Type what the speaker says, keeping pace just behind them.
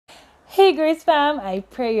Hey Grace fam, I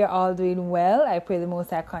pray you're all doing well. I pray the Most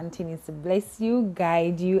High continues to bless you,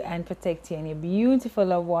 guide you, and protect you and your beautiful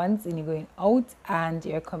loved ones and you're going out and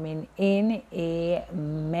you're coming in.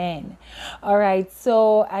 Amen. All right,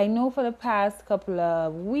 so I know for the past couple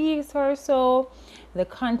of weeks or so, the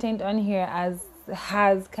content on here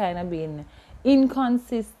has kind of been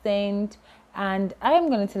inconsistent. And I'm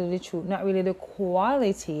going to tell you the truth, not really the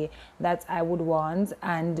quality that I would want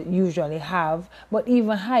and usually have, but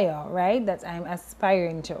even higher, right, that I'm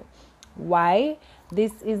aspiring to. Why?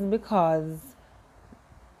 This is because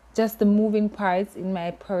just the moving parts in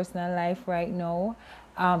my personal life right now,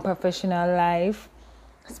 professional life,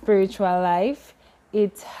 spiritual life,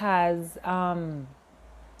 it has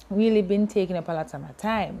really been taking up a lot of my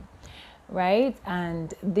time, right?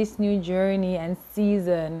 And this new journey and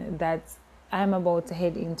season that I'm about to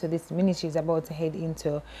head into, this ministry is about to head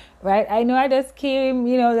into, right? I know I just came,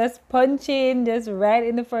 just punching, just right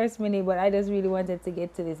in the first minute, but I just really wanted to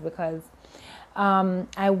get to this because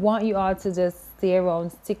I want you all to just stay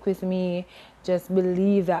around, stick with me, just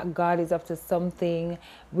believe that God is up to something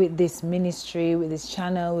with this ministry, with this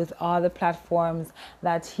channel, with all the platforms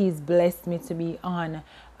that He's blessed me to be on.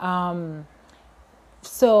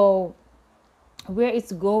 So where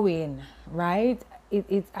it's going, right?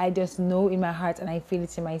 I just know in my heart and I feel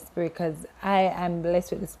it in my spirit because I am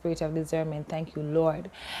blessed with the spirit of discernment. Thank you, Lord.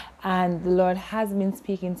 And the Lord has been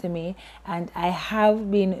speaking to me and I have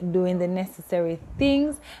been doing the necessary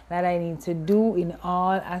things that I need to do in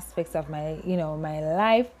all aspects of my, my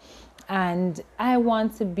life. And I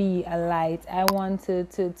want to be a light. I want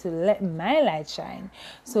to let my light shine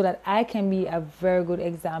so that I can be a very good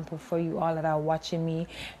example for you all that are watching me.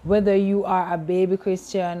 Whether you are a baby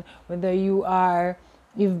Christian, whether you are,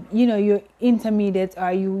 you're intermediate,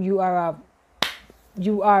 or you are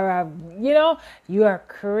a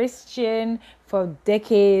Christian for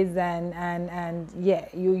decades, and yeah,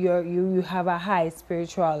 you have a high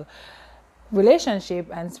spiritual relationship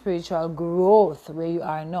and spiritual growth where you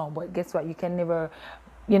are now, but guess what, you can never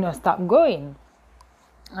stop growing.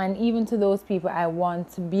 And even to those people, I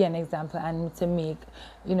want to be an example and to make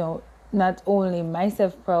not only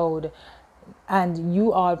myself proud and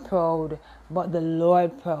you all proud, but the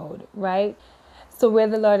Lord proud, right? So where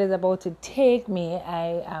the Lord is about to take me,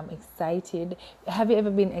 I am excited. Have you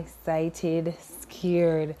ever been excited,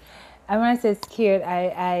 scared? And when I say scared,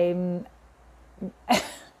 I'm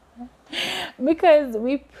because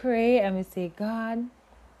we pray and we say, God,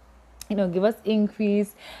 give us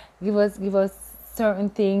increase, give us certain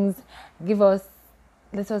things,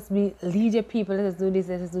 let us lead your people, let us do this,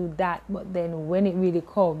 let us do that. But then when it really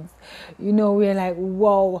comes, we're like,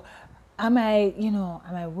 whoa, am I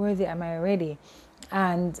worthy? Am I ready?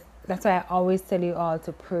 And that's why I always tell you all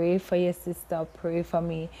to pray for your sister, pray for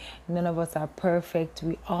me. None of us are perfect.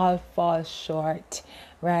 We all fall short,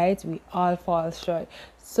 right? We all fall short.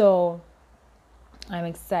 So I'm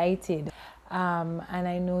excited. And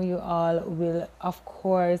I know you all will, of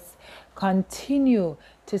course, continue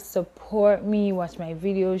to support me, watch my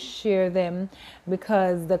videos, share them,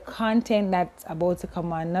 because the content that's about to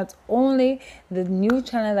come on, not only the new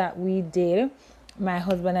channel that we did, my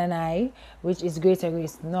husband and I, which is Greater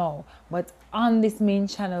Grace now, but on this main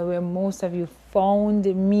channel where most of you found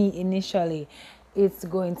me initially, it's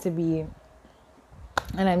going to be,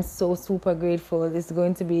 and I'm so super grateful, it's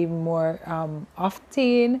going to be more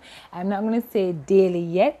often. I'm not going to say daily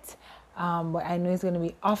yet, but I know it's going to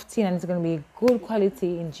be often and it's going to be good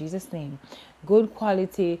quality in Jesus' name. Good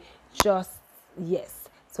quality, just yes.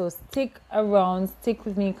 So stick around, stick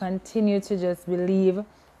with me, continue to just believe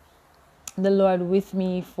the Lord with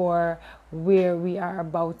me for where we are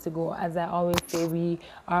about to go. As I always say, we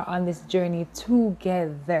are on this journey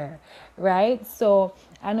together, right? So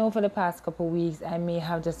I know for the past couple of weeks I may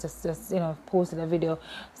have just posted a video,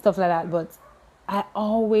 stuff like that, but I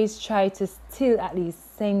always try to still at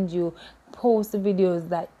least send you, post the videos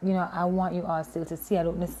that I want you all still to see. I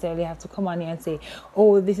don't necessarily have to come on here and say,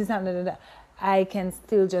 oh, this is not that. I can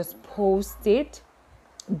still just post it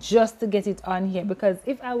just to get it on here, because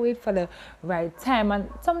if I wait for the right time, and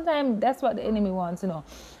sometimes that's what the enemy wants,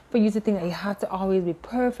 for you to think that you have to always be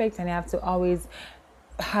perfect and you have to always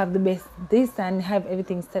have the best this and have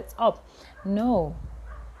everything set up. No,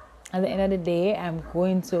 at the end of the day, I'm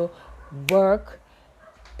going to work,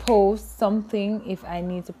 post something if I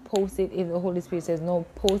need to post it. If the Holy Spirit says no,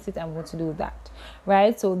 post it, I'm going to do that,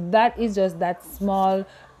 right? So that is just that small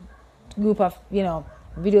group of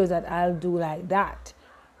videos that I'll do like that.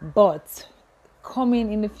 But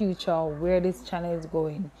coming in the future, where this channel is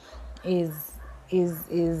going is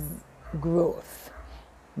growth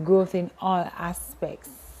in all aspects.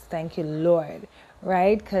 Thank you, Lord,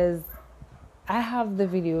 right? Because I have the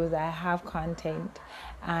videos, I have content,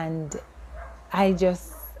 and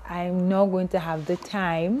I'm not going to have the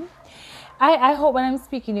time. I hope when I'm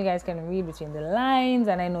speaking, you guys can read between the lines,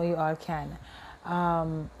 and I know you all can,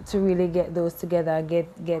 to really get those together, get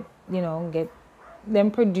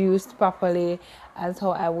them produced properly as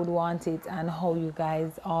how I would want it and how you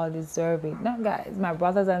guys all deserve it. Not guys, my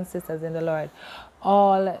brothers and sisters in the Lord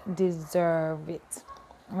all deserve it,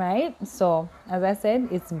 right? So as I said,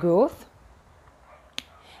 it's growth.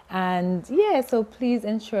 And yeah, so please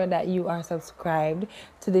ensure that you are subscribed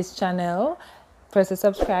to this channel. Press the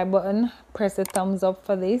subscribe button, press the thumbs up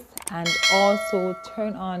for this, and also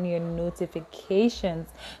turn on your notifications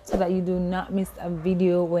so that you do not miss a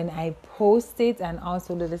video when I post it, and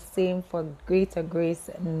also do the same for Greater Grace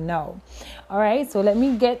Now. All right, so let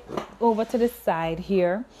me get over to the side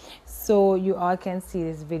here so you all can see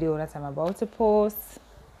this video that I'm about to post.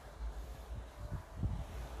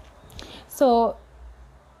 So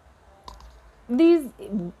these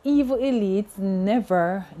evil elites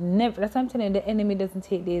never, that's what I'm telling you, the enemy doesn't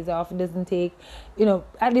take days off, doesn't take,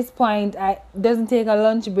 at this point, doesn't take a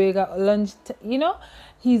lunch break,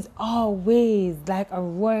 he's always like a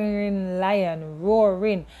roaring lion,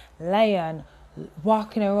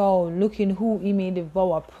 walking around, looking who he may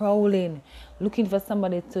devour, prowling, looking for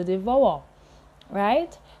somebody to devour,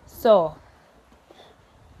 right? So,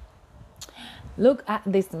 look at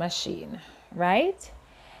this machine, right?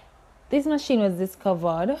 This machine was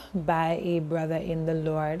discovered by a brother in the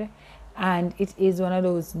Lord, and it is one of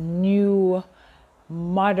those new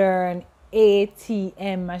modern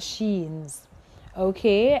ATM machines,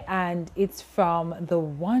 okay? And it's from the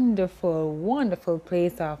wonderful, wonderful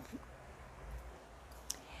place of,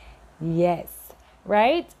 yes,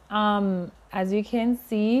 right? As you can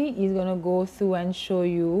see, he's gonna go through and show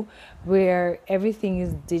you where everything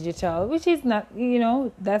is digital, which is not,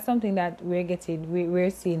 that's something that we're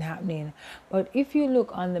seeing happening. But if you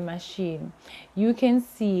look on the machine, you can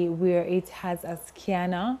see where it has a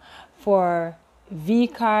scanner for V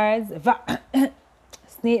cards,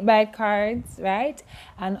 snake bite cards, right?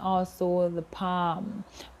 And also the palm.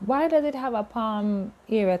 Why does it have a palm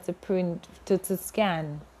area to print, to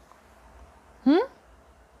scan?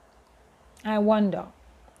 I wonder,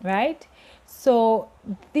 right? So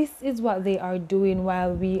this is what they are doing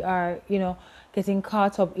while we are, getting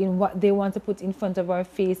caught up in what they want to put in front of our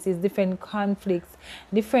faces, different conflicts,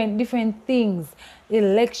 different things,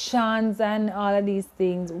 elections and all of these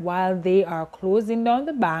things, while they are closing down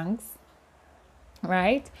the banks,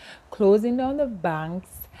 right? Closing down the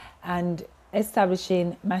banks and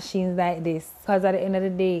establishing machines like this. Because at the end of the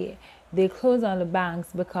day, they close down the banks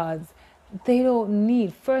because they don't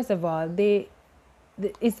need, first of all,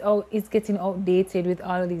 it's getting outdated with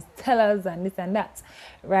all of these tellers and this and that,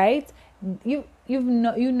 right? You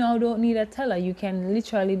now don't need a teller. You can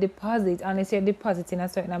literally deposit, unless you're depositing a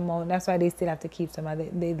certain amount. That's why they still have to keep some of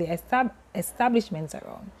the establishments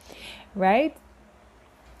around, right?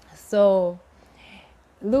 So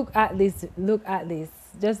look at this,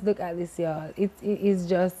 just look at this, y'all. It is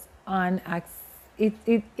just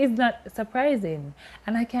it is not surprising.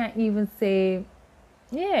 And I can't even say,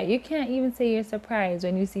 you can't even say you're surprised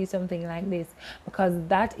when you see something like this, because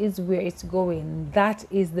that is where it's going. That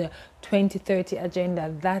is the 2030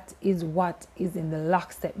 agenda. That is what is in the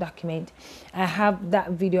lockstep document. I have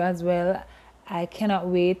that video as well. I cannot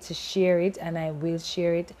wait to share it, and I will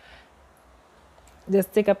share it.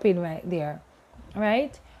 Just stick a pin right there,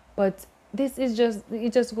 right? But this is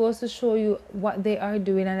it just goes to show you what they are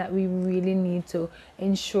doing, and that we really need to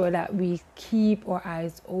ensure that we keep our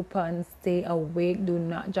eyes open, stay awake, do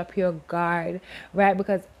not drop your guard, right?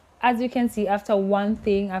 Because as you can see, after one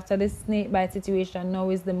thing, after the snake bite situation, now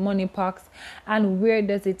is the money pox. And where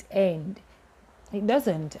does it end? It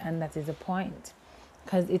doesn't, and that is the point,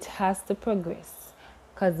 because it has to progress,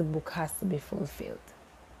 because the book has to be fulfilled.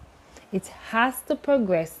 It has to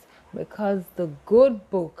progress because the good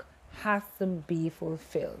book has to be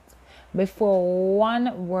fulfilled. Before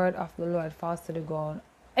one word of the Lord falls to the ground,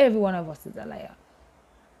 every one of us is a liar.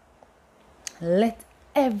 Let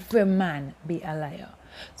every man be a liar.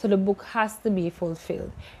 So the book has to be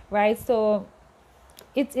fulfilled, right? So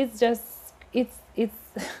it's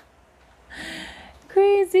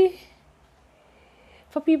crazy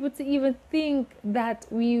for people to even think that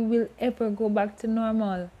we will ever go back to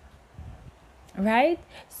normal. Right?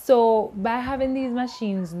 So by having these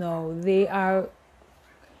machines now, they are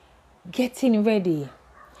getting ready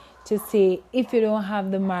to say, if you don't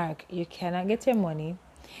have the mark, you cannot get your money.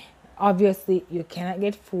 Obviously, you cannot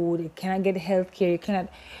get food, you cannot get healthcare, you cannot.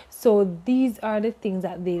 So these are the things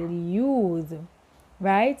that they'll use,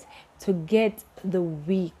 right, to get the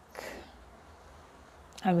weak,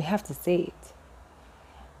 And we have to say it.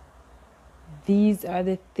 These are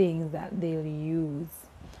the things that they'll use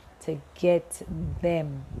to get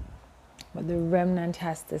them. But the remnant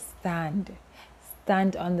has to stand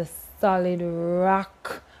on the solid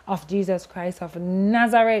rock of Jesus Christ of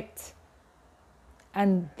Nazareth.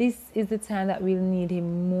 And this is the time that we'll need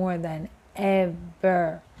him more than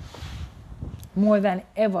ever. More than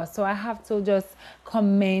ever. So I have to just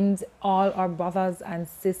commend all our brothers and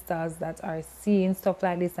sisters that are seeing stuff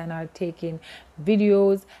like this and are taking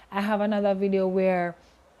videos. I have another video where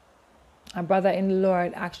a brother in the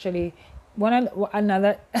Lord actually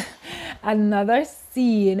another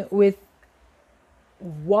scene with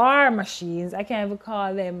war machines. I can't even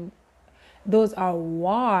call them. Those are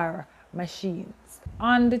war machines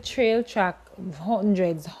on the trail track.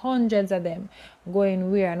 Hundreds of them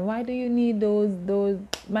going where, and why do you need those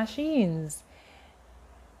machines,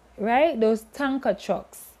 right? Those tanker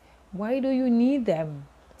trucks, why do you need them?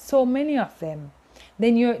 So many of them.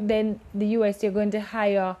 Then the US, you're going to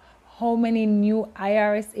hire how many new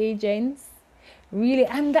IRS agents? Really?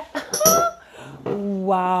 And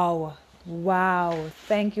wow,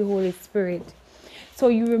 thank you, Holy Spirit. So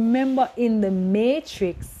you remember in the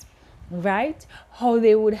Matrix, right, how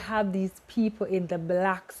they would have these people in the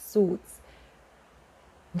black suits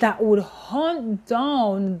that would hunt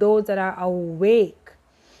down those that are awake,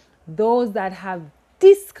 those that have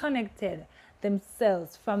disconnected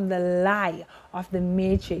themselves from the lie of the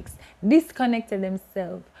Matrix, disconnected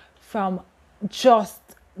themselves from just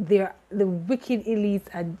the wicked elite's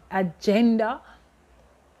agenda,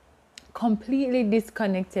 completely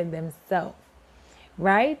disconnected themselves,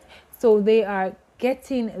 right? So they are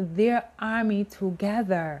getting their army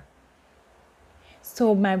together.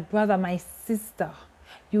 So my brother, my sister,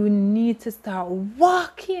 you need to start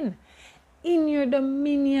walking in your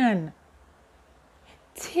dominion.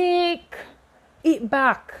 Take it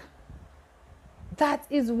back. That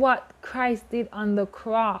is what Christ did on the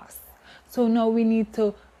cross. So now we need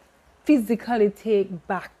to physically take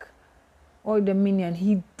back our dominion.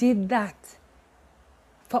 He did that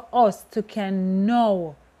for us to can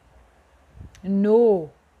know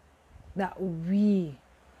that we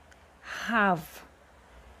have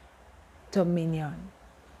dominion.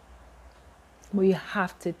 We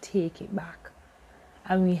have to take it back,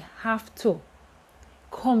 and we have to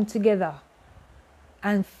come together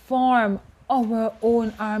and form our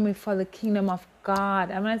own army for the kingdom of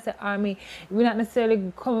God. And when I say army, we're not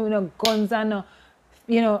necessarily coming with no guns and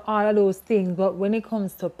no, all of those things, but when it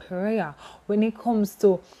comes to prayer, when it comes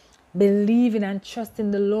to believing and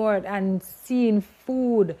trusting the Lord and seeing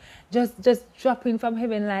food just dropping from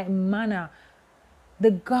heaven like manna,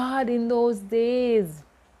 the God in those days,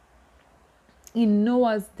 in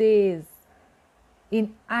Noah's days,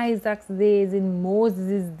 in Isaac's days, in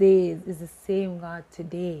Moses' days, is the same God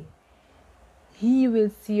today. He will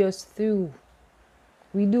see us through.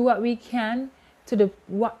 We do what we can to the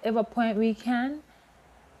whatever point we can,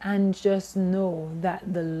 and just know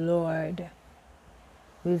that the Lord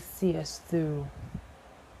will see us through.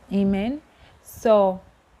 Amen. So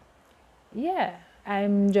yeah,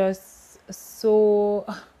 I'm just so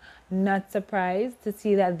not surprised to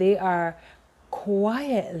see that they are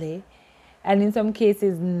quietly, and in some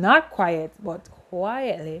cases not quiet, but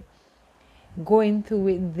quietly going through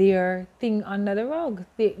with their thing under the rug.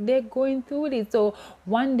 They're going through with it. So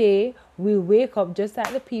one day we'll wake up just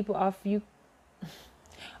like the people of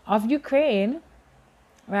Ukraine,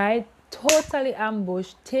 right? Totally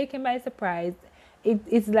ambushed, taken by surprise.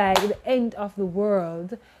 It's like the end of the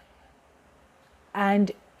world,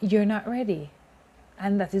 and you're not ready.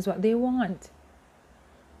 And that is what they want.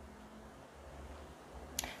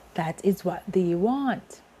 That is what they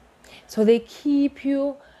want. So they keep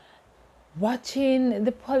you watching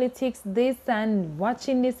the politics, this and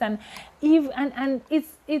watching this, and even and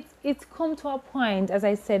it's come to a point, as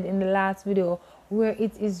I said in the last video, where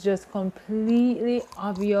it is just completely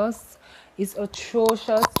obvious. It's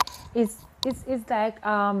atrocious. It's like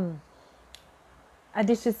a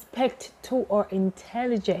disrespect to our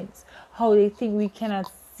intelligence, how they think we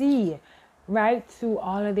cannot see right through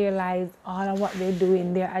all of their lives, all of what they're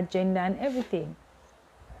doing, their agenda and everything.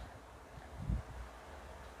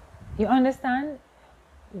 You understand?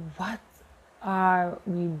 What are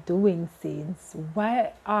we doing, saints?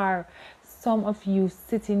 Why are some of you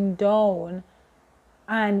sitting down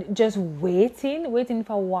and just waiting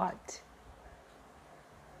for what?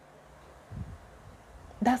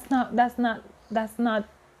 That's not the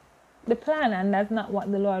plan, and that's not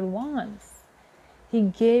what the Lord wants. He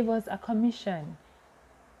gave us a commission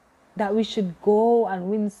that we should go and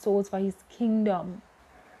win souls for his kingdom,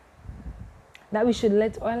 that we should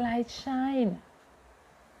let our light shine.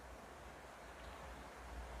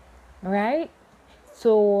 right?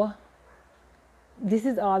 So this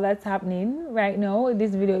is all that's happening right now.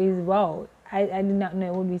 This video is, wow, I did not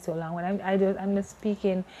know it would be so long. When I'm just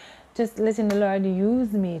speaking, just letting the Lord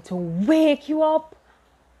use me to wake you up.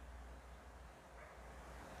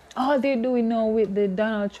 All they're doing now with the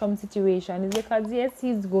Donald Trump situation is because, yes,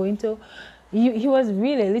 he's going to, he was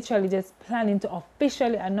really literally just planning to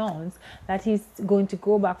officially announce that he's going to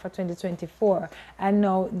go back for 2024. And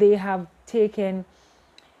now they have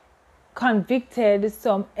convicted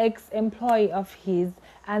some ex-employee of his.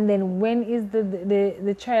 And then when is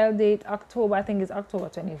the trial date? October, I think it's October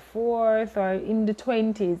 24th or in the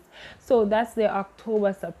 20s. So that's the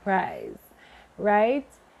October surprise, right?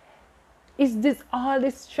 Is this all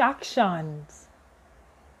distractions?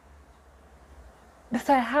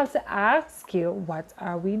 So I have to ask you, what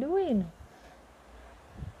are we doing?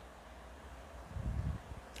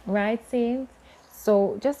 Right, saints?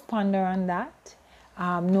 So just ponder on that.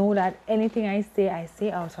 Know that anything I say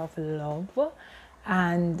out of love.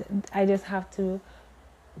 And I just have to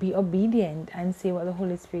be obedient and say what the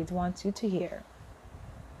Holy Spirit wants you to hear.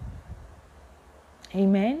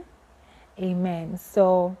 Amen? Amen.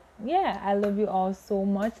 So, yeah, I love you all so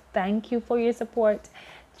much. Thank you for your support.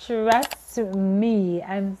 Trust me,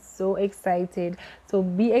 I'm so excited. So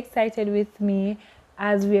be excited with me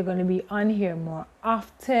as we are going to be on here more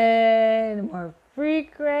often, more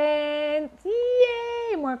frequent,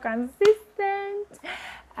 yay, more consistent,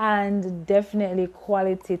 and definitely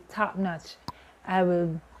quality, top notch. I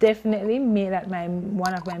will definitely make that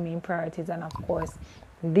one of my main priorities. And of course,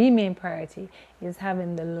 the main priority is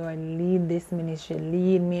having the Lord lead this ministry,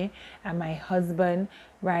 lead me and my husband,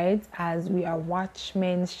 right? As we are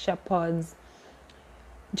watchmen, shepherds,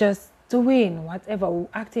 just doing whatever,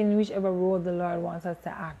 acting in whichever role the Lord wants us to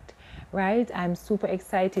act, right? I'm super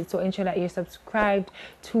excited. So ensure that you're subscribed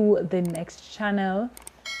to the next channel,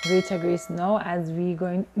 Greater Grace Now, as we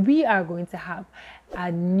are going to have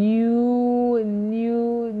a new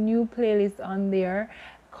playlist on there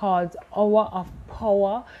called Hour of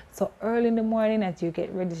Power. So early in the morning, as you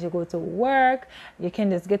get ready to go to work, you can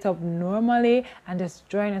just get up normally and just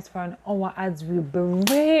join us for an hour as we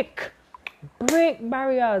break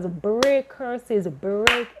barriers, break curses,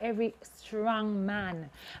 break every strong man.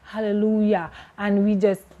 Hallelujah. And we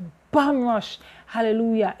just bomb rush,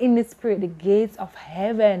 hallelujah, in the spirit, the gates of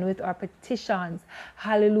heaven with our petitions.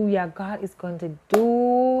 Hallelujah. God is going to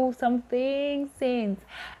do something, saints.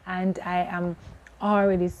 And I am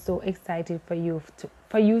already so excited for you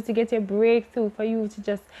to get your breakthrough, for you to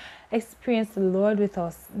just experience the Lord with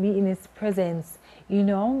us, be in his presence, you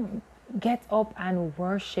know. Get up and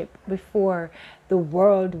worship before the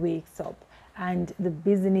world wakes up and the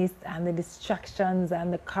business and the distractions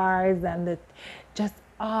and the cars and just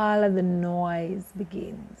all of the noise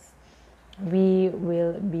begins. We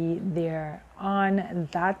will be there on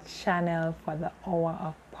that channel for the Hour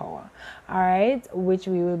of Power, all right, which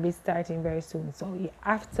we will be starting very soon. So you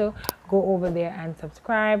have to go over there and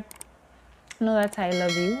subscribe. Know that I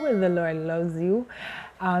love you, the Lord loves you.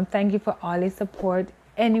 Thank you for all your support.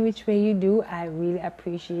 Any which way you do, I really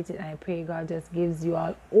appreciate it. I pray God just gives you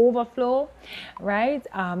all overflow, right?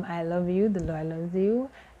 I love you, the Lord loves you,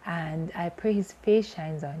 and I pray his face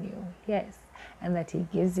shines on you, yes, and that he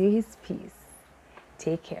gives you his peace.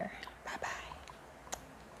 Take care. Bye-bye.